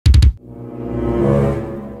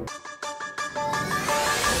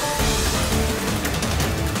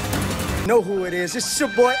know who it is. It's your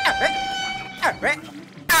boy, Eric.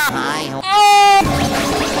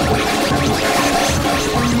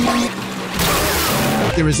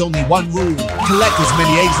 There is only one rule. Collect as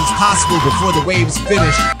many eggs as possible before the waves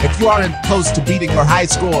finish. If you aren't close to beating your high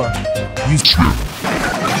score, you...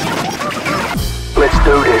 Let's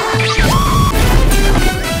do this.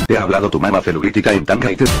 ¿Te ha hablado tu mamá celulítica en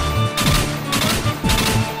Tangaite?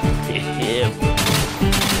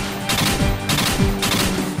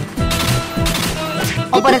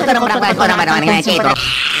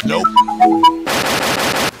 Nope.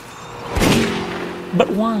 But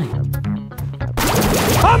why?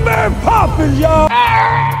 I'm very poppin', y'all!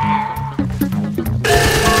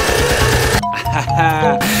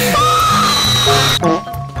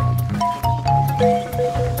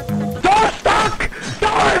 Door stuck!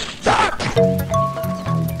 Door stuck!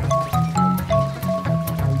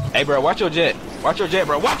 Hey, bro, watch your jet. Watch your jet,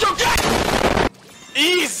 bro. Watch your jet!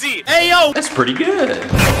 Easy! Hey, yo! That's pretty good.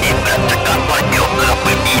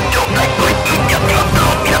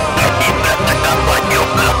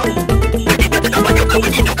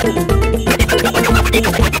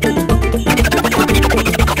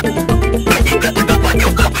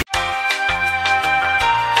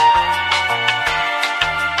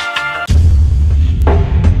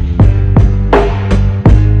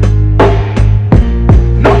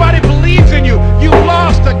 Nobody believes in you. You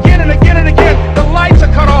lost again and again and again. The lights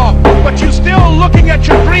are cut off, but you're still looking at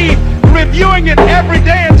your dream, reviewing it every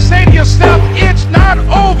day and say to yourself, it's not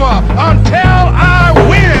over until I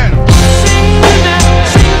win.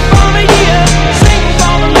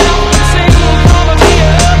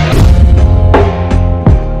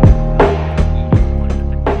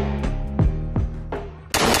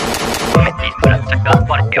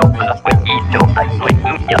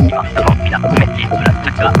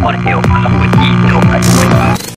 What